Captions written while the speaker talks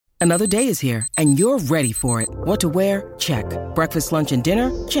Another day is here, and you're ready for it. What to wear? Check. Breakfast, lunch, and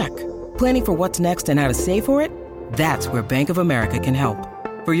dinner? Check. Planning for what's next and how to save for it? That's where Bank of America can help.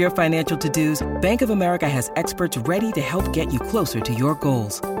 For your financial to-dos, Bank of America has experts ready to help get you closer to your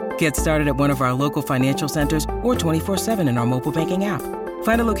goals. Get started at one of our local financial centers or 24/7 in our mobile banking app.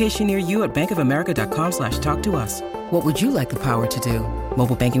 Find a location near you at bankofamerica.com/talktous. What would you like the power to do?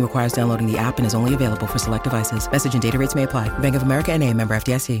 Mobile banking requires downloading the app and is only available for select devices. Message and data rates may apply. Bank of America N.A., member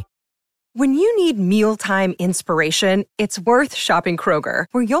FDIC. When you need mealtime inspiration, it's worth shopping Kroger,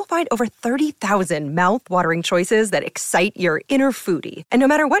 where you'll find over 30,000 mouth-watering choices that excite your inner foodie. And no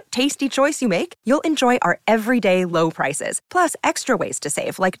matter what tasty choice you make, you'll enjoy our everyday low prices, plus extra ways to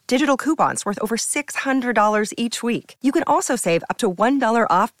save, like digital coupons worth over $600 each week. You can also save up to $1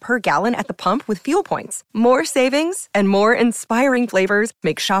 off per gallon at the pump with fuel points. More savings and more inspiring flavors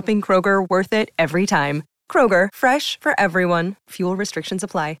make shopping Kroger worth it every time. Kroger, fresh for everyone. Fuel restrictions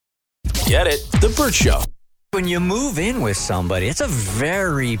apply. Get it? The Bert Show. When you move in with somebody, it's a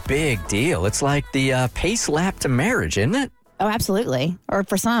very big deal. It's like the pace lap to marriage, isn't it? Oh, absolutely. Or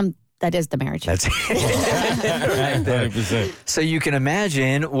for some, that is the marriage. That's right there. 100%. So you can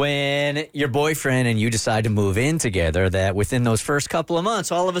imagine when your boyfriend and you decide to move in together that within those first couple of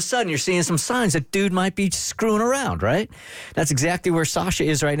months, all of a sudden you're seeing some signs that dude might be screwing around, right? That's exactly where Sasha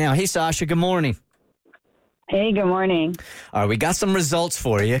is right now. Hey, Sasha, good morning. Hey, good morning. All right, we got some results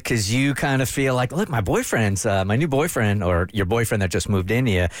for you because you kind of feel like, look, my boyfriend's, my new boyfriend or your boyfriend that just moved in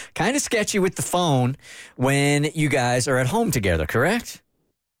to you, kind of sketchy with the phone when you guys are at home together, correct?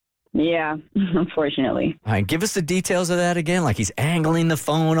 Yeah, unfortunately. All right, give us the details of that again. Like he's angling the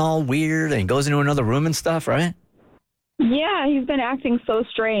phone all weird and he goes into another room and stuff, right? Yeah, he's been acting so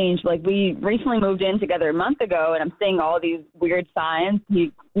strange. Like, we recently moved in together a month ago, and I'm seeing all these weird signs.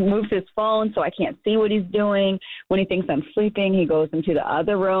 He moves his phone so I can't see what he's doing. When he thinks I'm sleeping, he goes into the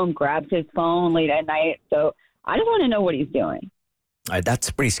other room, grabs his phone late at night. So I just want to know what he's doing. All right, that's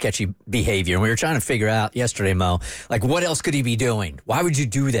pretty sketchy behavior. And we were trying to figure out yesterday, Mo, like what else could he be doing? Why would you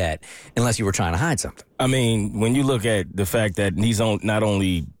do that unless you were trying to hide something? I mean, when you look at the fact that he's not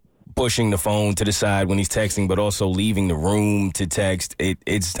only pushing the phone to the side when he's texting, but also leaving the room to text,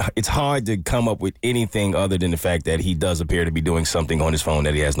 it's hard to come up with anything other than the fact that he does appear to be doing something on his phone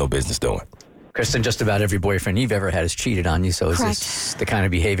that he has no business doing. Kristen, just about every boyfriend you've ever had has cheated on you, so is this the kind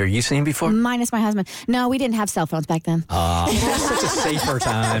of behavior you've seen before? Minus my husband. No, we didn't have cell phones back then. That's such a safer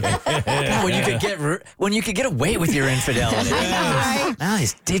time. God, when you could get away with your infidelity. Right? Now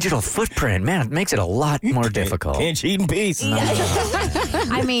his digital footprint, man, it makes it a lot more difficult. Can't cheat in peace.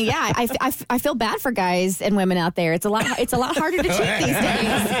 I mean, yeah, I feel bad for guys and women out there. It's a lot harder to cheat these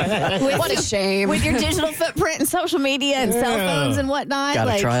days. What a shame. With your digital footprint and social media and cell phones and whatnot. Got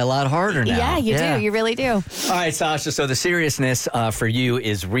to try a lot harder now. Yeah, you do. You really do. All right, Sasha, so the seriousness for you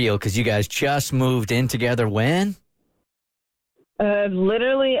is real because you guys just moved in together when?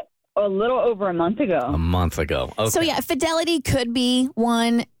 Literally a little over a month ago. A month ago. Okay. So, yeah, fidelity could be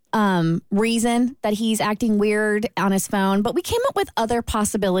one reason that he's acting weird on his phone, but we came up with other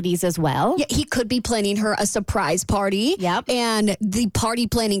possibilities as well. Yeah, he could be planning her a surprise party. Yep. And the party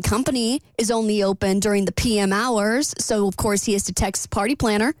planning company is only open during the PM hours. So, of course, he has to text party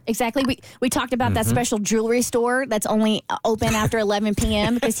planner. Exactly. We talked about that special jewelry store that's only open after 11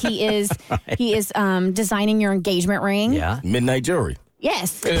 p.m. because he is designing your engagement ring. Yeah. Midnight jewelry.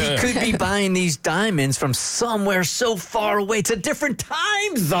 Yes. He could be buying these diamonds from somewhere so far away. It's a different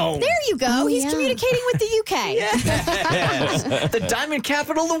time zone. There you go. Oh, He's yeah. communicating with the UK. Yes. The diamond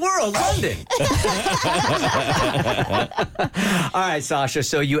capital of the world, London. All right, Sasha.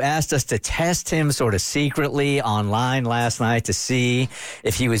 So you asked us to test him sort of secretly online last night to see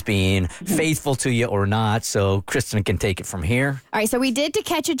if he was being faithful to you or not. So Kristen can take it from here. All right. So we did To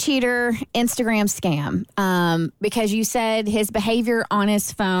Catch a Cheater Instagram scam because you said his behavior on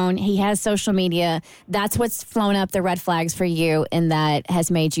his phone, he has social media. That's what's flown up the red flags for you, and that has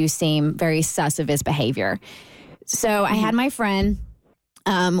made you seem very sus of his behavior. So I had my friend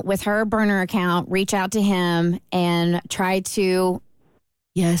with her burner account reach out to him and try to,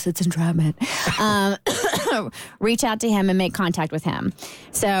 yes, it's entrapment, reach out to him and make contact with him.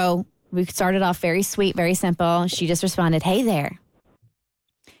 So we started off very sweet, very simple. She just responded, "Hey there."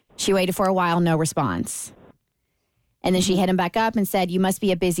 She waited for a while, no response. And then she hit him back up and said, "You must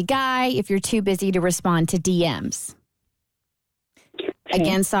be a busy guy if you're too busy to respond to DMs." Okay.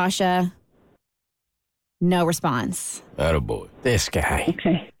 Again, Sasha, no response. Attaboy. This guy.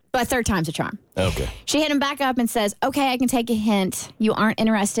 Okay. But third time's a charm. Okay. She hit him back up and says, "Okay, I can take a hint. You aren't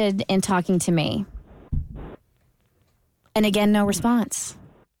interested in talking to me." And again, no response.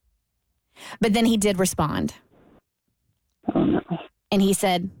 But then he did respond. Oh, no. And he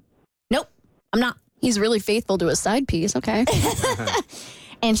said, I'm not. He's really faithful to his side piece. Okay.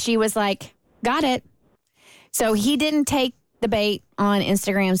 And she was like, got it. So he didn't take the bait on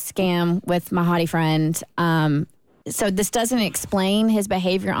Instagram's scam with my hottie friend. So this doesn't explain his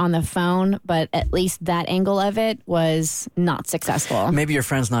behavior on the phone, but at least that angle of it was not successful. Maybe your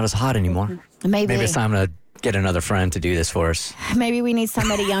friend's not as hot anymore. Maybe it's time to get another friend to do this for us. Maybe we need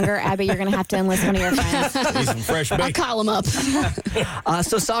somebody younger. Abby, you're going to have to enlist one of your friends. Need some fresh bait. I'll call him up.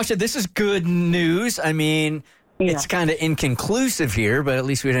 So, Sasha, this is good news. I mean, it's kind of inconclusive here, but at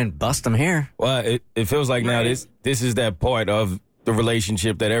least we didn't bust him here. Well, it feels like now this is that part of the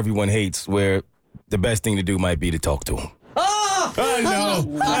relationship that everyone hates where the best thing to do might be to talk to him. Oh! I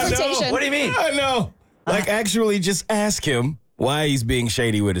know. Confrontation. What do you mean? I know. Like, actually just ask him why he's being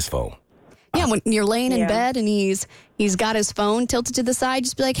shady with his phone. Yeah, when you're laying in bed and he's got his phone tilted to the side,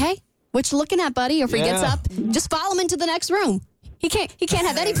 just be like, "Hey, what you looking at, buddy?" Or if he gets up, just follow him into the next room. He can't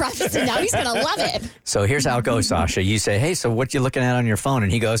have any privacy now. He's gonna love it. So here's how it goes, Sasha. You say, "Hey, so what you looking at on your phone?"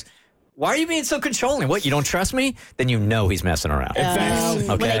 And he goes, "Why are you being so controlling? What, you don't trust me?" Then you know he's messing around. Facts.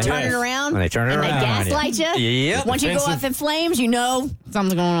 When they turn it around, When they turn it and around they on you. gaslight you, Yep. once you go up in flames, you know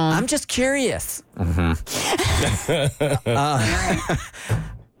something's going on. I'm just curious.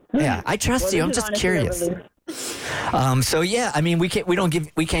 Yeah, I trust you. I'm just curious. So yeah, I mean, we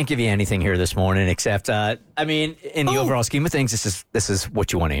can't give you anything here this morning except, I mean, in the overall scheme of things, this is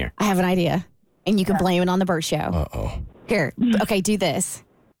what you want to hear. I have an idea, and you can blame it on the Burt Show. Uh-oh. Here, okay, do this.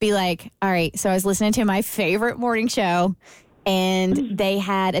 Be like, all right, so I was listening to my favorite morning show, and they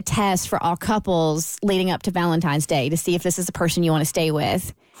had a test for all couples leading up to Valentine's Day to see if this is the person you want to stay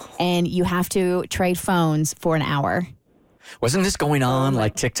with. And you have to trade phones for an hour. Wasn't this going on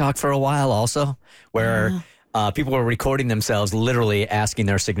like TikTok for a while also, where people were recording themselves literally asking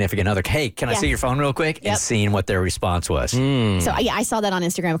their significant other, "Hey, can I see your phone real quick?" and seeing what their response was. So yeah, I saw that on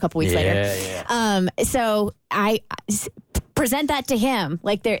Instagram a couple weeks later. So I present that to him.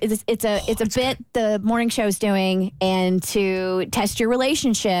 Like it's a bit the morning show's doing, and to test your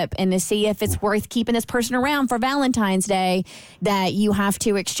relationship and to see if it's worth keeping this person around for Valentine's Day, that you have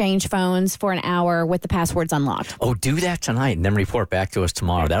to exchange phones for an hour with the passwords unlocked. Oh, do that tonight and then report back to us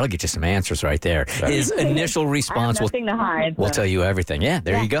tomorrow. That'll get you some answers right there. His initial response will nothing to hide. we'll tell you everything. Yeah,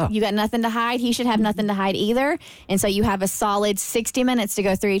 there you go. You got nothing to hide. He should have nothing to hide either. And so you have a solid 60 minutes to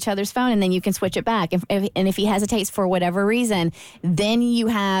go through each other's phone, and then you can switch it back. And if he hesitates for whatever reason, then you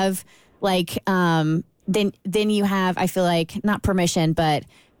have then you have, I feel like, not permission, but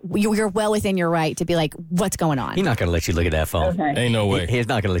you're well within your right to be like, what's going on? He's not going to let you look at that phone. Okay. Ain't no way. He's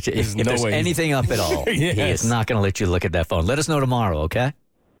not going to let you. If no there's way. anything up at all, he is not going to let you look at that phone. Let us know tomorrow, okay?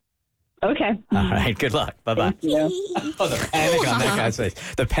 Okay. All right. Good luck. Bye-bye. Thank you. Oh, the panic on that guy's face.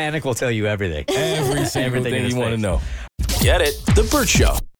 The panic will tell you everything. Every single Everything in thing his you want to face. know. Get it? The Burt Show.